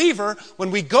of the believer.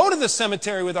 When we go to the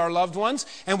cemetery with our loved ones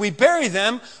and we bury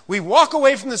them, we walk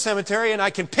away from the cemetery, and I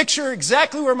can picture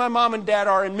exactly where my mom and dad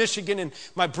are in Michigan and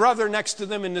my brother next to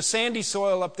them in the sandy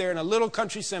soil up there in a little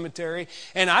country cemetery.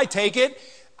 And I take it,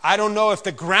 I don't know if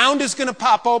the ground is going to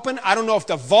pop open. I don't know if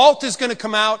the vault is going to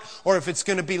come out or if it's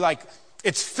going to be like,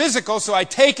 it's physical. So I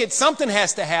take it, something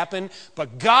has to happen,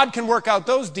 but God can work out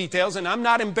those details. And I'm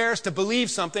not embarrassed to believe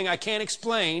something I can't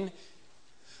explain.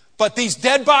 But these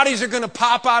dead bodies are going to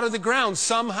pop out of the ground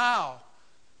somehow.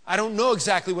 I don't know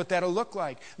exactly what that'll look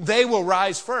like. They will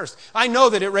rise first. I know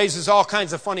that it raises all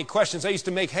kinds of funny questions. I used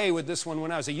to make hay with this one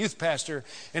when I was a youth pastor,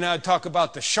 and I would talk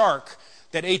about the shark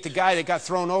that ate the guy that got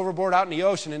thrown overboard out in the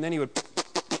ocean, and then he would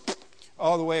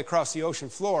all the way across the ocean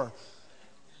floor.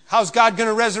 How's God going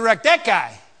to resurrect that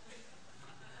guy?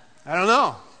 I don't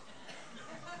know.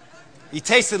 He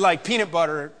tasted like peanut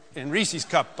butter in Reese's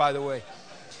cup, by the way.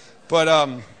 But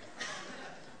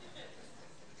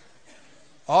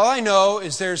all I know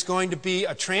is there's going to be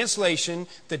a translation.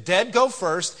 The dead go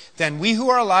first, then we who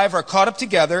are alive are caught up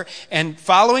together, and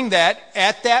following that,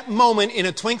 at that moment, in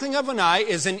a twinkling of an eye,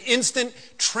 is an instant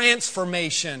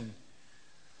transformation.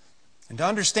 And to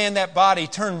understand that body,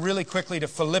 turn really quickly to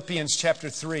Philippians chapter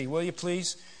 3. Will you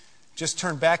please? Just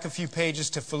turn back a few pages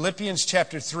to Philippians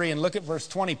chapter 3 and look at verse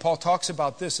 20. Paul talks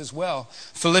about this as well.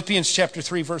 Philippians chapter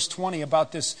 3, verse 20,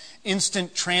 about this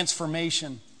instant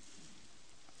transformation.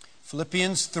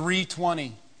 Philippians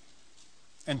 3:20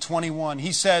 and 21.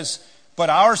 He says, "But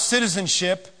our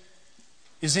citizenship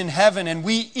is in heaven, and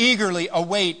we eagerly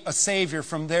await a Savior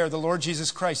from there, the Lord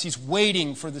Jesus Christ." He's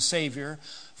waiting for the Savior.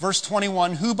 Verse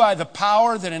 21, "Who by the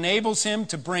power that enables him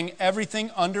to bring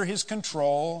everything under his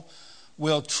control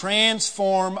will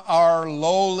transform our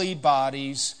lowly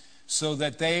bodies so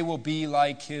that they will be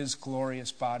like his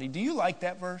glorious body." Do you like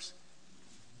that verse?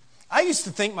 I used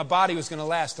to think my body was going to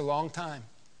last a long time.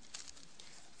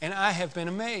 And I have been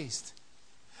amazed.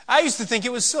 I used to think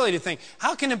it was silly to think,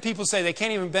 how can people say they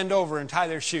can't even bend over and tie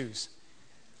their shoes?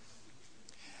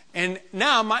 And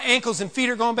now my ankles and feet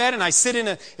are going bad, and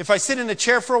if I sit in a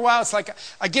chair for a while, it's like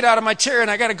I get out of my chair and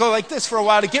I got to go like this for a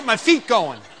while to get my feet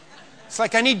going. It's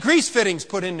like I need grease fittings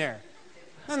put in there.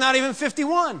 I'm not even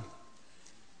 51.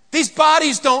 These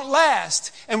bodies don't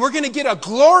last, and we're going to get a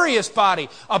glorious body,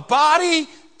 a body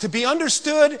to be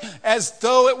understood as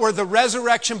though it were the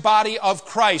resurrection body of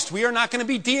Christ. We are not going to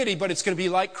be deity, but it's going to be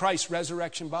like Christ's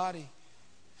resurrection body.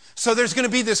 So there's going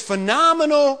to be this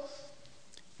phenomenal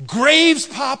graves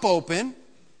pop open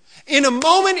in a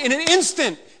moment, in an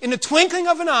instant, in the twinkling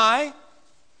of an eye.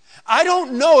 I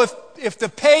don't know if the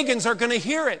pagans are going to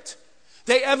hear it.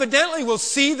 They evidently will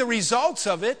see the results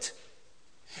of it.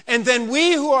 And then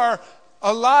we who are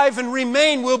alive and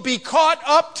remain will be caught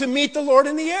up to meet the Lord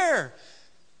in the air.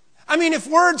 I mean, if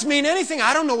words mean anything,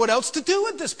 I don't know what else to do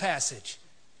with this passage.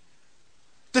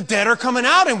 The dead are coming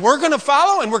out, and we're going to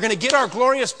follow, and we're going to get our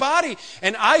glorious body.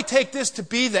 And I take this to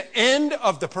be the end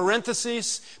of the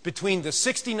parenthesis between the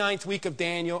 69th week of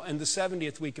Daniel and the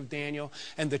 70th week of Daniel,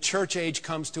 and the church age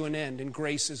comes to an end, and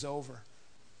grace is over.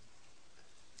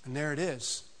 And there it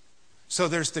is. So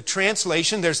there's the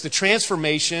translation, there's the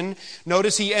transformation.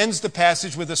 Notice he ends the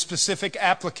passage with a specific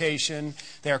application.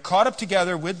 They are caught up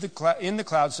together in the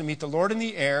clouds to meet the Lord in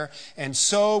the air, and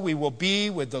so we will be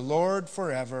with the Lord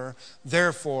forever.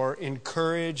 Therefore,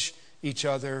 encourage each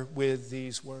other with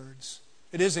these words.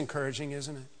 It is encouraging,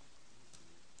 isn't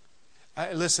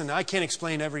it? Listen, I can't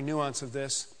explain every nuance of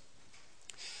this.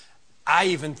 I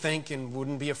even think, and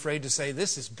wouldn't be afraid to say,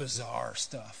 this is bizarre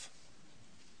stuff.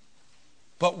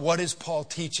 But what is Paul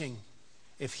teaching?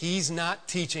 If he's not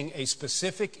teaching a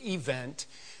specific event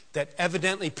that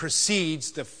evidently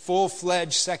precedes the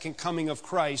full-fledged second coming of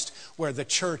Christ, where the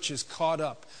church is caught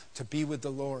up to be with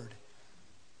the Lord.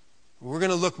 We're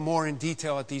going to look more in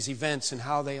detail at these events and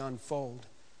how they unfold.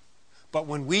 But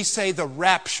when we say the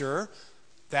rapture,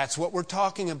 that's what we're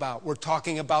talking about. We're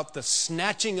talking about the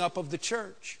snatching up of the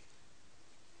church.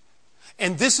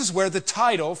 And this is where the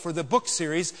title for the book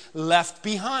series, Left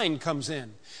Behind, comes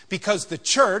in. Because the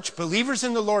church, believers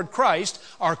in the Lord Christ,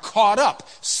 are caught up,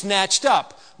 snatched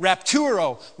up,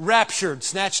 rapturo, raptured,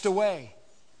 snatched away.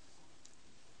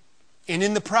 And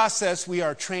in the process, we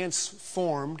are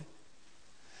transformed.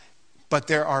 But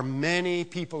there are many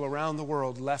people around the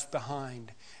world left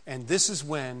behind. And this is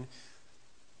when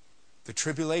the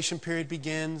tribulation period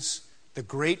begins, the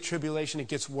great tribulation. It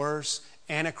gets worse.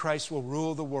 Antichrist will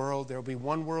rule the world. There will be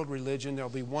one world religion. There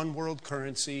will be one world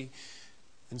currency,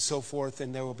 and so forth.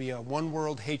 And there will be a one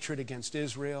world hatred against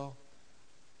Israel.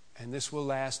 And this will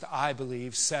last, I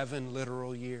believe, 7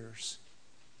 literal years.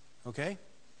 Okay?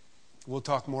 We'll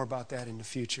talk more about that in the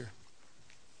future.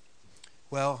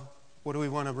 Well, what do we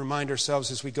want to remind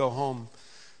ourselves as we go home?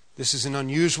 This is an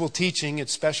unusual teaching.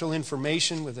 It's special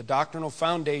information with a doctrinal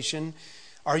foundation.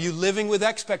 Are you living with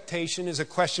expectation is a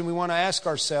question we want to ask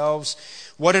ourselves.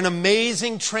 What an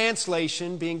amazing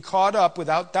translation, being caught up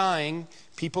without dying,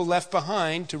 people left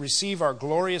behind to receive our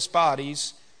glorious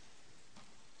bodies.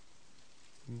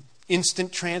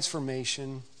 Instant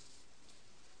transformation.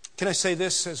 Can I say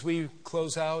this as we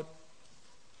close out?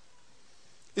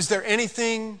 Is there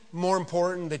anything more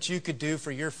important that you could do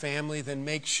for your family than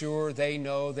make sure they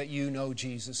know that you know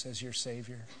Jesus as your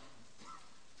Savior?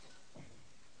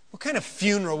 What kind of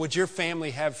funeral would your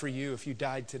family have for you if you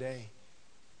died today?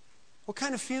 What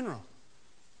kind of funeral?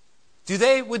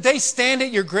 Would they stand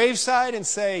at your graveside and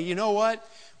say, you know what?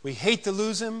 We hate to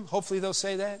lose him. Hopefully they'll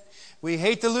say that. We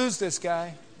hate to lose this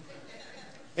guy.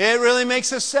 It really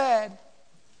makes us sad.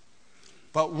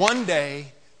 But one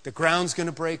day, the ground's going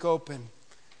to break open.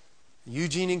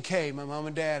 Eugene and Kay, my mom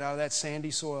and dad, out of that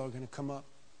sandy soil are going to come up.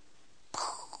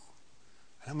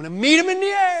 And I'm going to meet them in the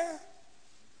air.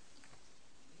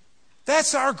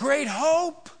 That's our great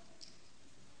hope.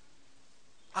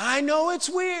 I know it's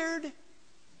weird,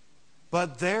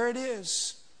 but there it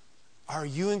is. Are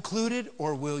you included,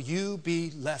 or will you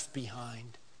be left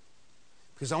behind?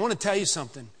 Because I want to tell you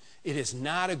something. It is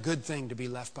not a good thing to be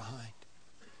left behind.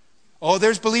 Oh,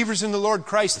 there's believers in the Lord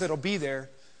Christ that'll be there.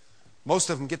 Most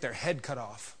of them get their head cut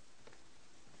off.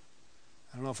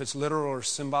 I don't know if it's literal or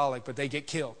symbolic, but they get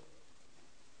killed.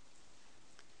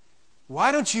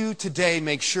 Why don't you today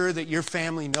make sure that your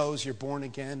family knows you're born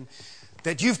again,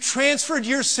 that you've transferred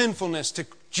your sinfulness to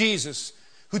Jesus,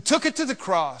 who took it to the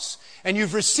cross, and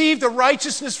you've received a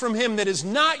righteousness from Him that is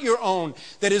not your own,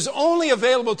 that is only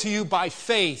available to you by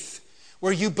faith,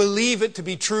 where you believe it to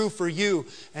be true for you,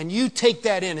 and you take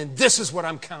that in, and this is what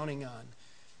I'm counting on.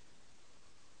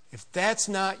 If that's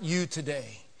not you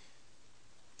today,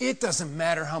 it doesn't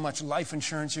matter how much life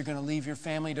insurance you're going to leave your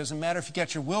family. It doesn't matter if you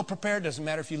got your will prepared. It doesn't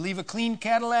matter if you leave a clean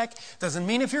Cadillac. It doesn't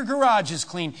mean if your garage is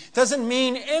clean. It doesn't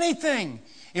mean anything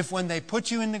if when they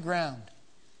put you in the ground,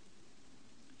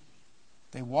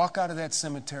 they walk out of that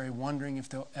cemetery wondering if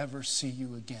they'll ever see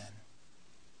you again.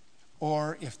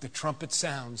 Or if the trumpet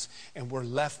sounds and we're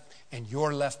left and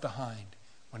you're left behind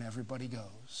when everybody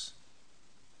goes.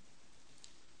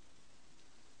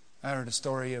 I heard a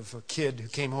story of a kid who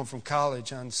came home from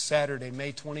college on Saturday,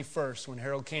 May 21st, when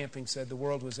Harold Camping said the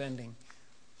world was ending.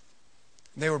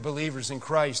 They were believers in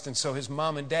Christ, and so his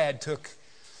mom and dad took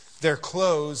their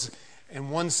clothes and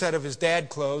one set of his dad's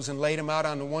clothes and laid them out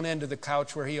on the one end of the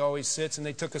couch where he always sits, and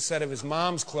they took a set of his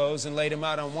mom's clothes and laid them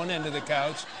out on one end of the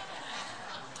couch.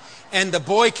 And the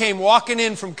boy came walking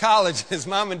in from college. His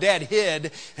mom and dad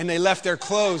hid, and they left their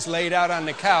clothes laid out on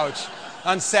the couch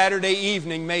on Saturday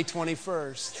evening, May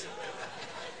 21st.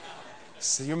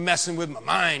 So you're messing with my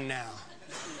mind now.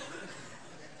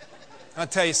 I'll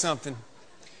tell you something.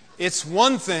 It's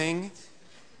one thing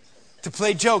to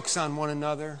play jokes on one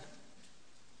another.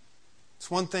 It's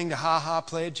one thing to ha-ha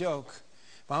play a joke.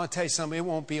 But I'm going to tell you something. It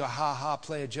won't be a ha-ha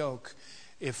play a joke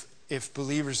if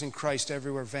believers in Christ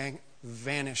everywhere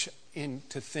vanish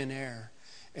into thin air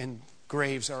and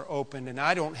graves are opened. And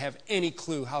I don't have any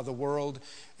clue how the world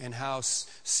and how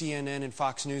CNN and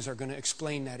Fox News are going to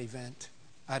explain that event.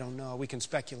 I don't know. We can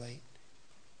speculate.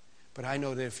 But I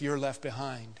know that if you're left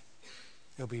behind,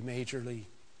 it'll be majorly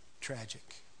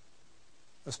tragic.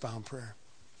 Let's bow in prayer.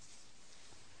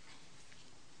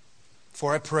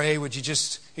 Before I pray, would you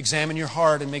just examine your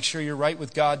heart and make sure you're right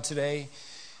with God today?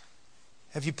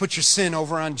 Have you put your sin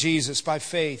over on Jesus by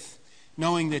faith,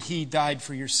 knowing that He died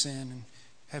for your sin? And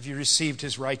have you received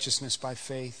His righteousness by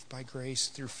faith, by grace,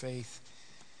 through faith?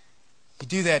 You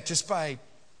do that just by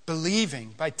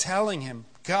believing, by telling Him,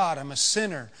 God, I'm a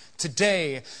sinner.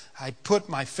 Today, I put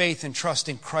my faith and trust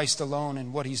in Christ alone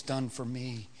and what He's done for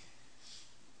me.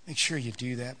 Make sure you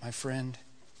do that, my friend.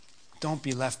 Don't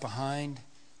be left behind.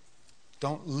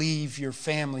 Don't leave your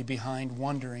family behind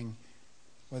wondering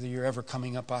whether you're ever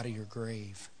coming up out of your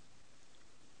grave.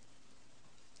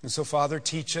 And so, Father,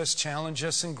 teach us, challenge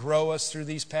us, and grow us through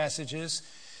these passages.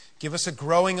 Give us a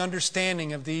growing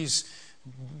understanding of these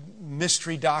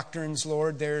mystery doctrines,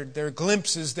 Lord. They're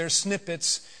glimpses, they're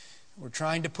snippets. We're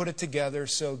trying to put it together,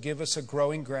 so give us a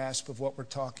growing grasp of what we're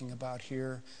talking about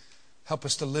here. Help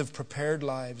us to live prepared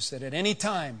lives that at any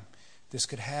time this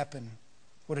could happen.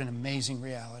 What an amazing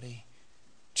reality.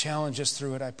 Challenge us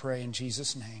through it, I pray, in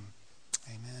Jesus' name.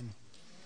 Amen.